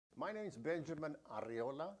My name is Benjamin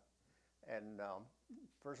Arriola, and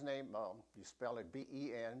first name, you spell it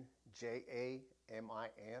Benjamin,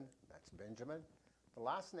 that's Benjamin. The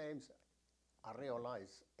last name's Arriola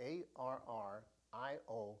is Arriola.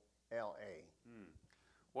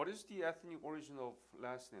 What is the ethnic origin of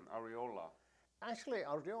last name, Arriola? Actually,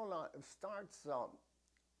 Arriola starts,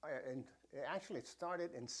 it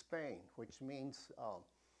started in Spain, which means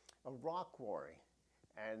a rock quarry,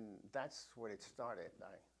 and that's where it started.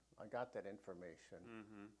 I got that information.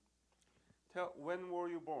 When were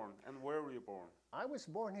you born and where were you born? I was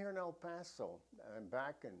born here in El Paso,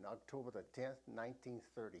 back in October the 10th,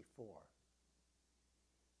 1934.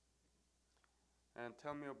 And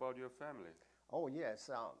tell me about your family. Oh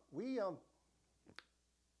yes, we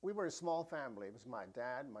were a small family. It was my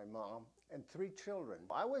dad, my mom, and 3 children.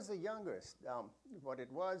 I was the youngest. What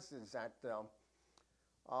it was is that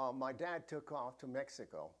my dad took off to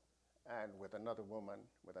Mexico, and with another woman,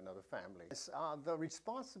 with another family. The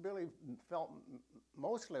responsibility felt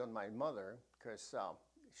mostly on my mother, because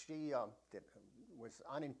she was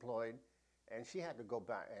unemployed, and she had to go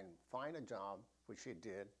back and find a job, which she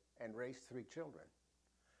did, and raise 3 children.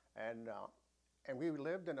 And we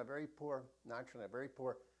lived in a very poor, naturally, a very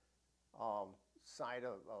poor side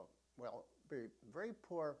of, well, very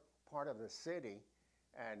poor part of the city,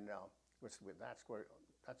 and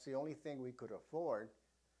that's the only thing we could afford.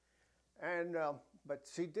 And but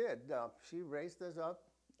she did. She raised us up.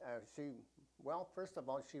 Well, first of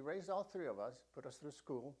all, she raised all 3 of us, put us through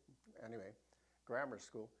school, anyway, grammar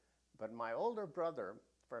school. But my older brother,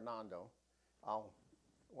 Fernando,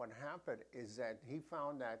 what happened is that he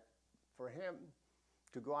found that for him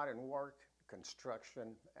to go out and work,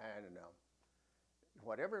 construction, and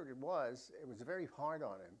whatever it was very hard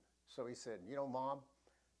on him. So he said, you know, Mom,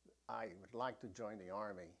 I would like to join the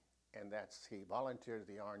Army. And he volunteered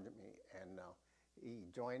the Army, and he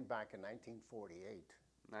joined back in 1948.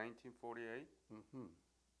 1948?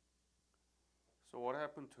 So what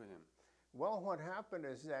happened to him? Well, what happened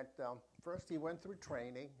is that first he went through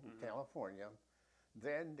training in California.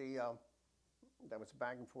 Then that was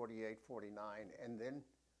back in 48, 49. And then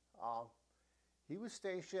he was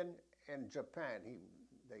stationed in Japan.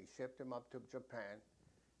 They shipped him up to Japan.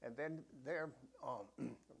 And then there,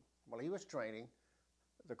 while he was training,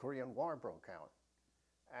 the Korean War broke out,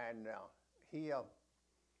 and he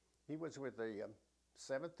was with the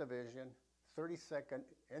 7th Division, 32nd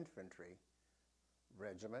Infantry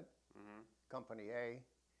Regiment, Company A,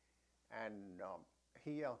 and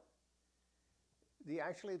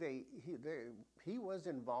he was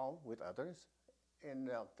involved with others in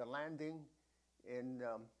the landing in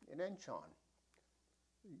Incheon.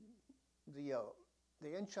 The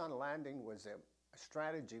Incheon landing was a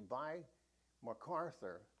strategy by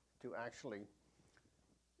MacArthur to actually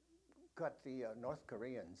cut the North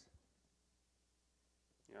Koreans.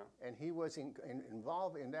 Yeah. And he was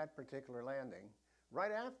involved in that particular landing.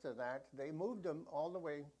 Right after that, they moved him all the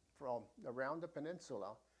way from around the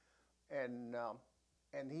peninsula, and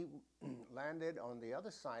he landed on the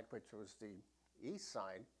other side, which was the east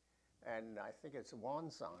side, and I think it's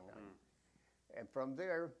Wonsong. And from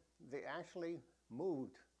there, they actually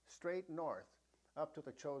moved straight north up to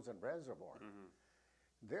the Chosin Reservoir.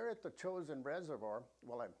 There at the Chosin Reservoir,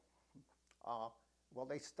 well,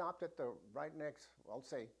 they stopped at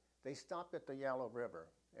they stopped at the Yellow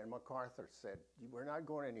River, and MacArthur said, we're not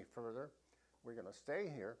going any further, we're going to stay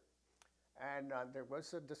here. And there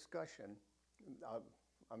was a discussion,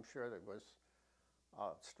 I'm sure there was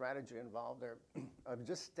strategy involved there, of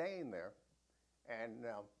just staying there. And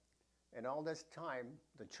all this time,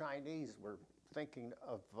 the Chinese were thinking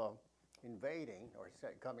of invading or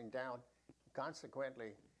coming down.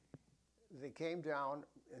 Consequently, they came down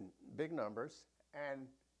in big numbers, and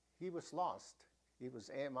he was lost. He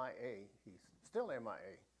was MIA. He's still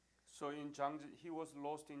MIA. So he was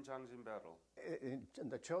lost in Jangjin battle? In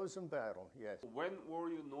the Chosin battle, yes. When were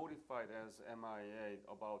you notified as MIA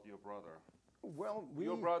about your brother? Well,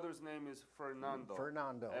 your brother's name is Fernando.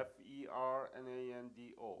 Fernando. Fernando.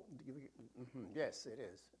 Yes, it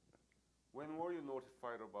is. When were you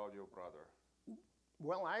notified about your brother?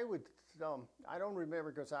 Well, I don't remember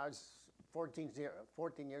because I was 14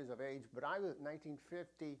 years of age, but I was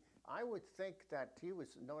 1950. I would think that he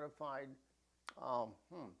was notified,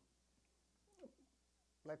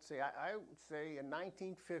 let's see, I would say in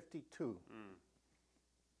 1952.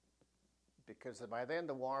 Because by then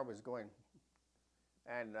the war was going,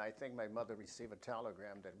 and I think my mother received a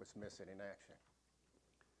telegram that was missing in action.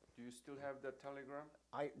 Do you still have that telegram?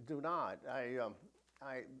 I do not.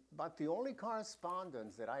 But the only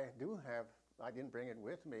correspondence that I do have, I didn't bring it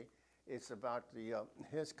with me, it's about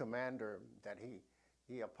his commander that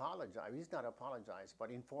he apologized. He's not apologized, but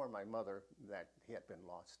informed my mother that he had been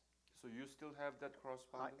lost. So you still have that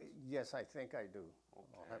correspondence? Yes, I think I do.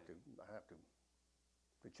 Okay. I have to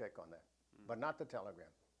check on that, but not the telegram.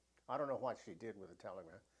 I don't know what she did with the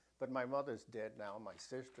telegram, but my mother's dead now. My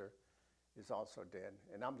sister is also dead,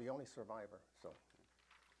 and I'm the only survivor. So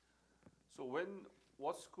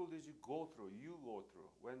What school did you go through?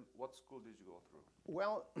 What school did you go through?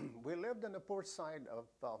 well, we lived in the poor side of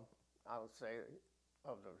I would say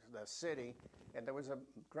of the city, and there was a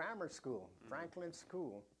grammar school, Franklin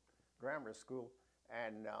School, grammar school,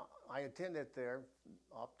 and I attended there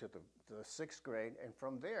up to the 6th grade, and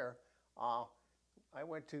from there I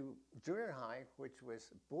went to junior high, which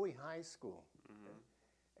was Bowie High School.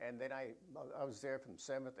 And then I was there from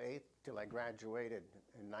 7th, 8th till I graduated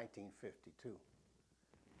in 1952.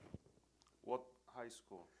 What high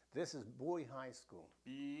school? This is Bowie High School.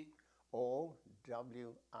 B.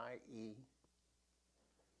 O-W-I-E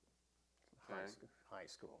Okay. High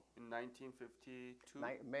School. In 1952?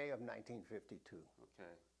 May of 1952.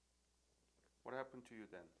 Okay. What happened to you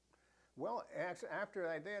then? Well, after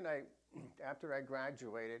I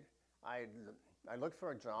graduated, I looked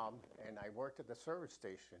for a job and I worked at the service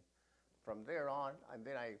station. From there on, and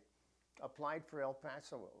then I applied for El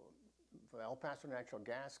Paso Natural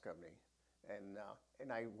Gas Company, and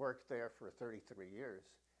I worked there for 33 years.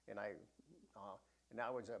 And I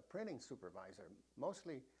was a printing supervisor.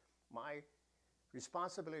 Mostly, my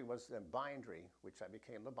responsibility was the bindery, which I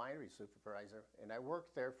became the bindery supervisor. And I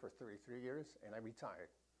worked there for 33 years, and I retired.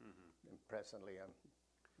 And presently,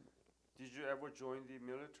 Did you ever join the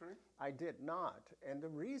military? I did not. And the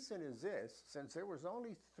reason is this: since there was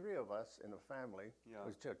only 3 of us in the family, Yeah.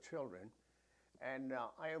 was just children, and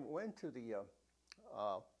I went to the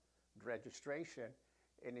registration,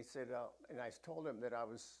 and he said, and I told him that I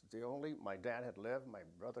was the only. My dad had left, my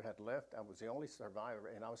brother had left. I was the only survivor,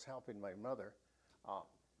 and I was helping my mother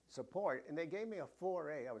support. And they gave me a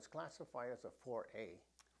 4A. I was classified as a 4A.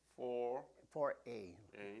 4A.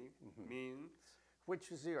 Means?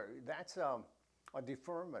 Which is that's a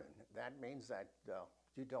deferment. That means that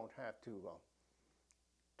you don't have to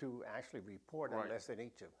actually report Right. unless they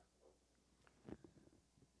need to.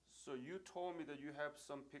 So you told me that you have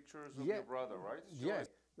some pictures of Yeah. your brother, right? Show Yes.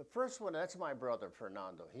 us. The first one, that's my brother,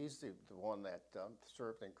 Fernando. He's the one that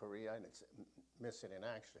served in Korea and is missing in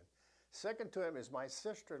action. Second to him is my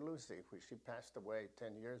sister, Lucy, who she passed away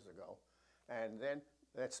 10 years ago. And then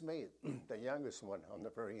that's me, the youngest one on the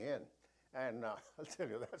very end. And I'll tell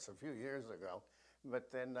you, that's a few years ago.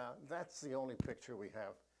 But then that's the only picture we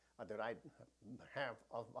have that I have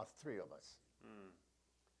of 3 of us.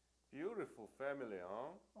 Beautiful family,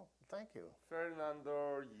 huh? Oh, thank you.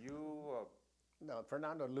 Fernando, you, No,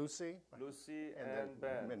 Fernando, Lucy, Lucy, and and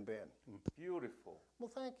Ben. And Ben. Beautiful. Well,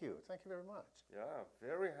 thank you. Thank you very much. Yeah,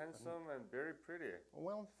 very handsome and very pretty.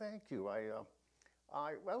 Well, thank you. I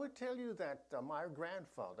would tell you that my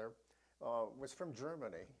grandfather was from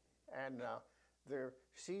Germany, and I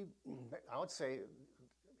would say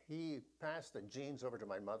he passed the genes over to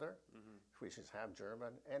my mother, which is half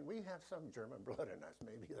German, and we have some German blood in us.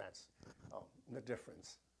 Maybe that's the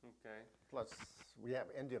difference. Okay. Plus, we have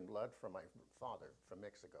Indian blood from my father from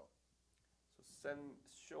Mexico. So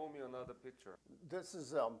show me another picture. This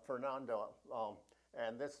is Fernando,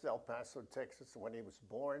 and this is El Paso, Texas, when he was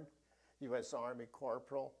born. U.S. Army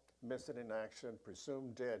Corporal, missing in action,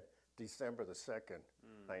 presumed dead December the 2nd,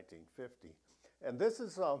 1950. And this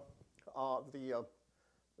is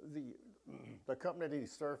the company that he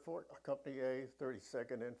served for, Company A,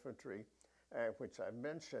 32nd Infantry, which I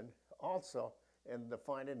mentioned also in the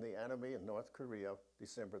finding the enemy in North Korea,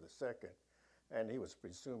 December the 2nd. And he was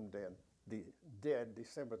presumed dead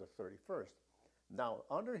December the 31st. Now,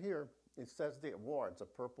 under here, it says the awards, the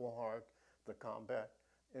Purple Heart, the Combat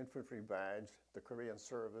Infantry Badge, the Korean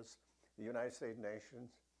Service, the United States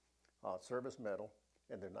Nations Service Medal,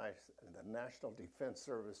 and the National Defense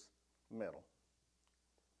Service Medal.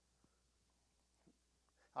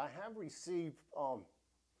 I have received,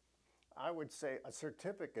 I would say, a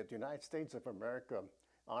certificate. The United States of America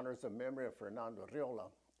honors the memory of Fernando Arriola,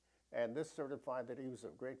 and this certified that he was a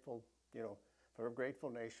grateful, for a grateful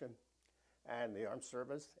nation and the armed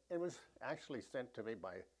service. It was actually sent to me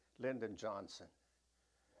by Lyndon Johnson.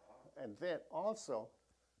 And then also,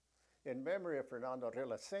 in memory of Fernando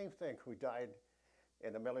Arriola, same thing, who died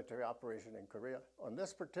in a military operation in Korea. On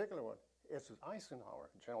this particular one, it's Eisenhower,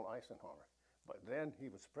 General Eisenhower, but then he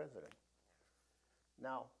was president.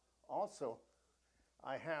 Now, also,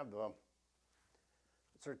 I have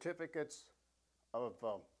certificates of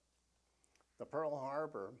the Pearl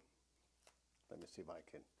Harbor, let me see if I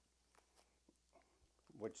can,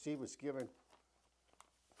 which he was given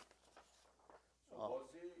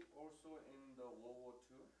also in the World War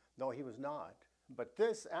II? No, he was not. But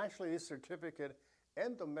this certificate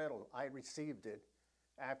and the medal, I received it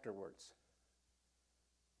afterwards.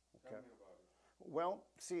 Tell me about it. Well,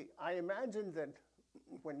 see, I imagine that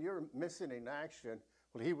when you're missing in action,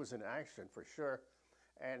 well, he was in action for sure,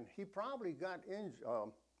 and he probably got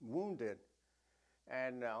wounded,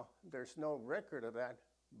 and there's no record of that,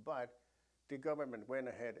 but the government went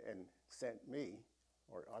ahead and sent me,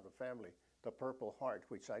 or the family, the Purple Heart,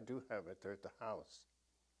 which I do have it there at the house.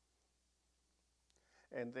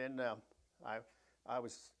 And then I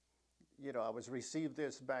was received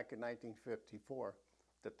this back in 1954,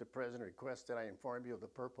 that the president requested I inform you of the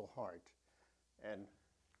Purple Heart, and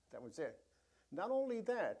that was it. Not only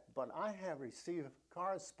that, but I have received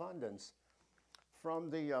correspondence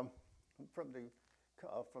from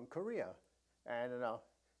Korea,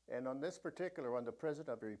 and on this particular one, the president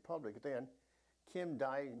of the republic then, Kim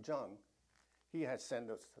Dae-jung, he has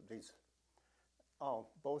sent us these,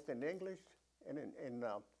 both in English and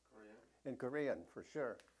in Korean for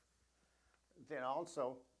sure. Then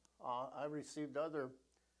also, I received other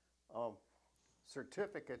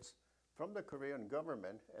certificates from the Korean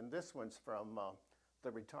government, and this one's from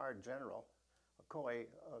the retired general, Koe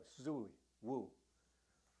Soo-woo,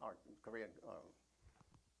 our Korean.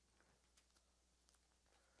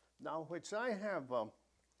 Now, which I have,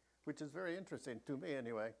 which is very interesting to me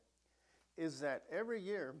anyway, is that every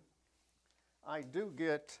year I do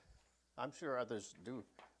get, I'm sure others do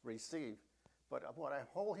receive, but what I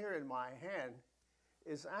hold here in my hand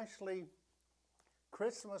is actually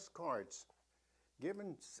Christmas cards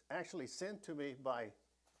actually sent to me by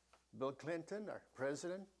Bill Clinton, our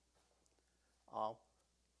president.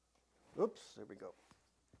 Oops, there we go.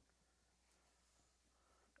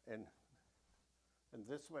 And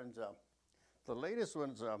this one's, the latest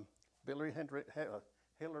one's Hillary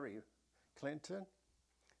Clinton,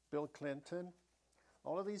 Bill Clinton,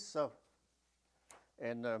 all of these.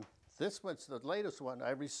 And this one's the latest one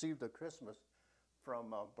I received at Christmas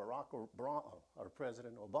from Barack Obama, or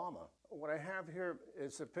President Obama. What I have here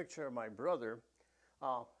is a picture of my brother.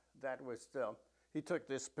 He took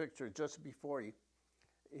this picture just before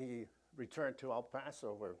he returned to El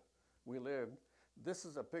Paso, where we lived. This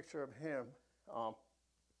is a picture of him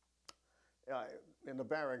in the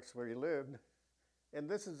barracks where he lived. And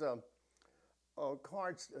this is a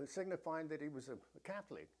card signifying that he was a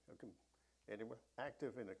Catholic, and he was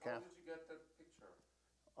active in the Catholic. How did you get that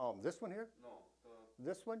picture? This one here? No.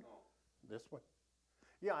 This one? No. This one?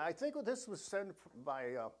 Yeah, I think this was sent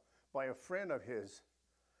by a friend of his.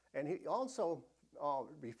 And he also,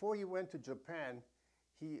 before he went to Japan,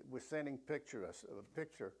 he was sending a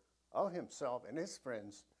picture of himself and his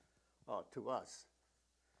friends to us.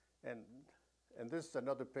 And this is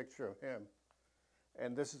another picture of him.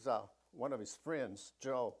 And this is one of his friends,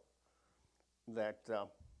 Joe, that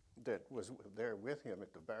was there with him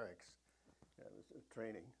at the barracks,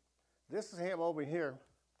 training. This is him over here.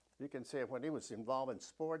 You can see when he was involved in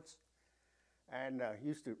sports and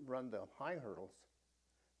used to run the high hurdles.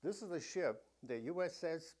 This is a ship, the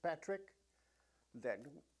USS Patrick, that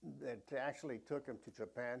actually took him to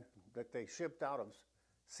Japan, that they shipped out of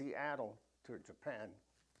Seattle to Japan.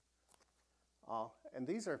 And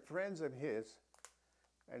these are friends of his.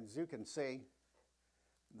 As you can see,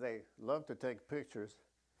 they love to take pictures.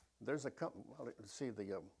 There's a company. Well, let's see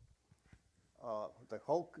the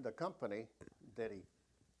company that he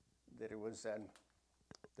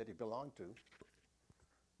belonged to.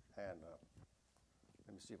 And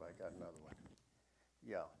let me see if I got another one.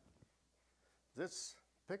 Yeah, this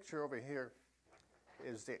picture over here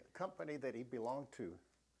is the company that he belonged to.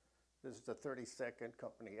 This is the 32nd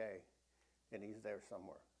Company A, and he's there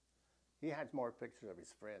somewhere. He has more pictures of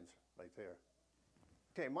his friends right there.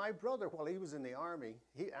 Okay, my brother, while he was in the Army,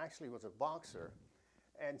 he actually was a boxer.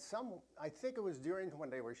 And I think it was during when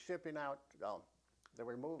they were shipping out, they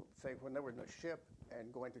were moved, say when they were in the ship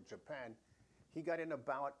and going to Japan, he got in a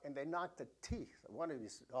bout and they knocked the teeth, one of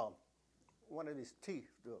his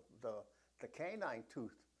teeth, the canine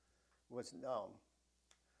tooth was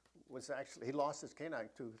actually, he lost his canine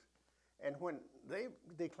tooth. And when they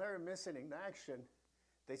declare him missing in action,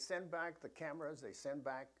 they send back the cameras, they send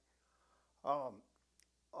back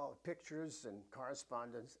pictures and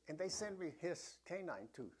correspondence, and they send me his canine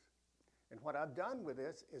tooth. And what I've done with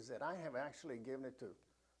this is that I have actually given it to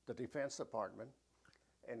the Defense Department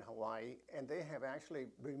in Hawaii, and they have actually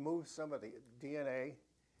removed some of the DNA,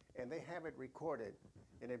 and they have it recorded.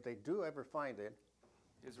 And if they do ever find it,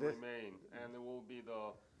 It's remain, and it will be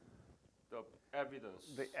the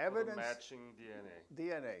evidence. The evidence, for the matching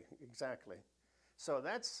DNA. DNA, exactly. So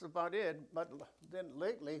that's about it. But then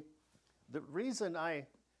lately, the reason I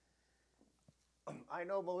I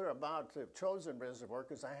know more about the Chosin Reservoir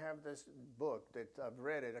because I have this book that I've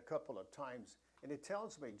read it a couple of times, and it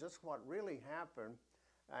tells me just what really happened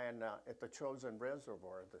and at the Chosin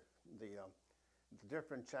Reservoir, the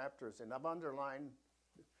different chapters, and I've underlined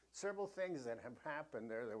several things that have happened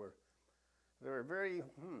there. They were very,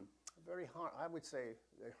 very hard. I would say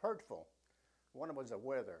hurtful. One was the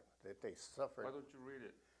weather that they suffered. Why don't you read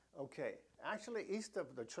it? Okay, actually east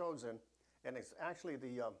of the Chosin, and it's actually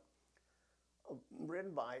the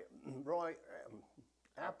written by Roy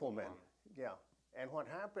Appleman. Yeah, and what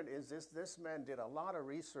happened is this man did a lot of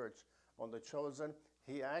research on the Chosin.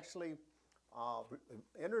 He actually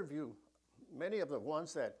interviewed many of the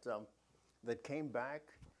ones that came back,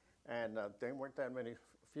 and there weren't that many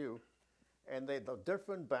few, and the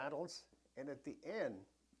different battles. And at the end,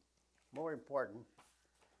 more important,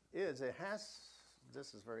 is it has.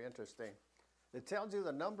 This is very interesting. It tells you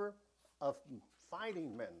the number of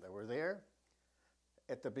fighting men that were there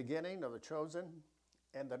at the beginning of the Chosin,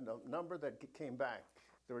 and the number that came back.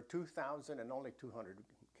 There were 2,000, and only 200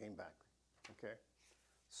 came back. Okay,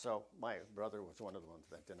 so my brother was one of the ones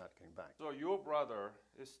that did not came back. So your brother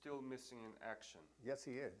is still missing in action, Yes,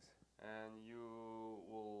 he is. and you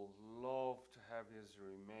will love to have his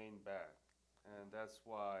remain back, and that's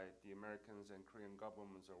why the Americans and Korean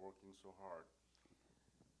governments are working so hard.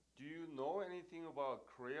 Do you know anything about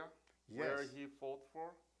Korea? Where Yes. he fought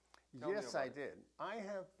for? Tell me Yes, about I it. did. I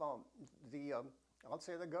have I'll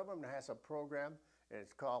say the government has a program. And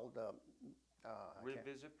it's called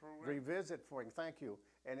Revisit program? Revisit for. Thank you.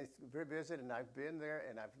 And it's Revisit, and I've been there,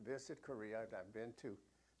 and I've visited Korea, and I've been to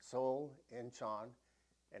Seoul, Incheon,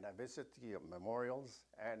 and I visit the memorials,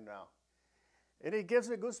 and it gives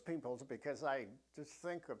me goosebumps because I just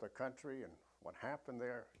think of the country and what happened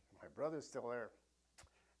there. My brother's still there,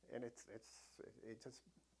 and I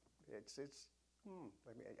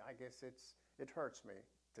mean, I guess it hurts me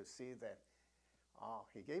to see that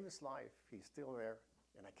he gave his life, he's still there,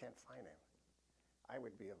 and I can't find him. I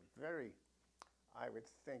would be I would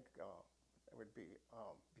think it would be,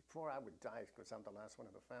 before I would die, because I'm the last one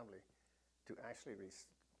in the family, to actually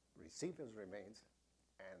receive his remains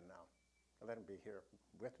and let him be here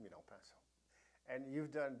with me in El Paso. And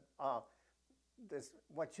you've done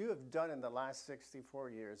what you have done in the last 64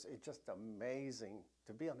 years. It's just amazing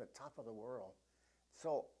to be on the top of the world.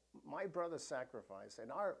 So my brother's sacrifice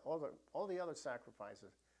and all the other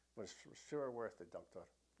sacrifices was sure worth it, Doctor.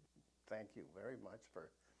 Thank you very much for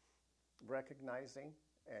recognizing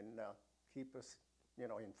and keep us,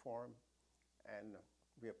 informed, and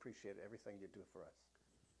we appreciate everything you do for us.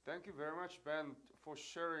 Thank you very much, Ben, for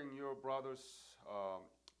sharing your brother's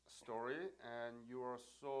story, and you are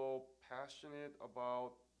so passionate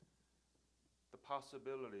about the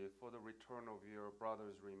possibility for the return of your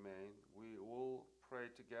brother's remain. We will pray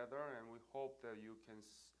together, and we hope that you can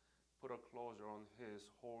put a closure on his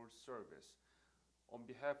whole service. On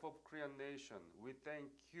behalf of Korean nation, we thank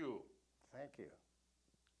you, Thank you.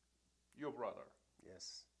 your brother.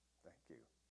 Yes, thank you.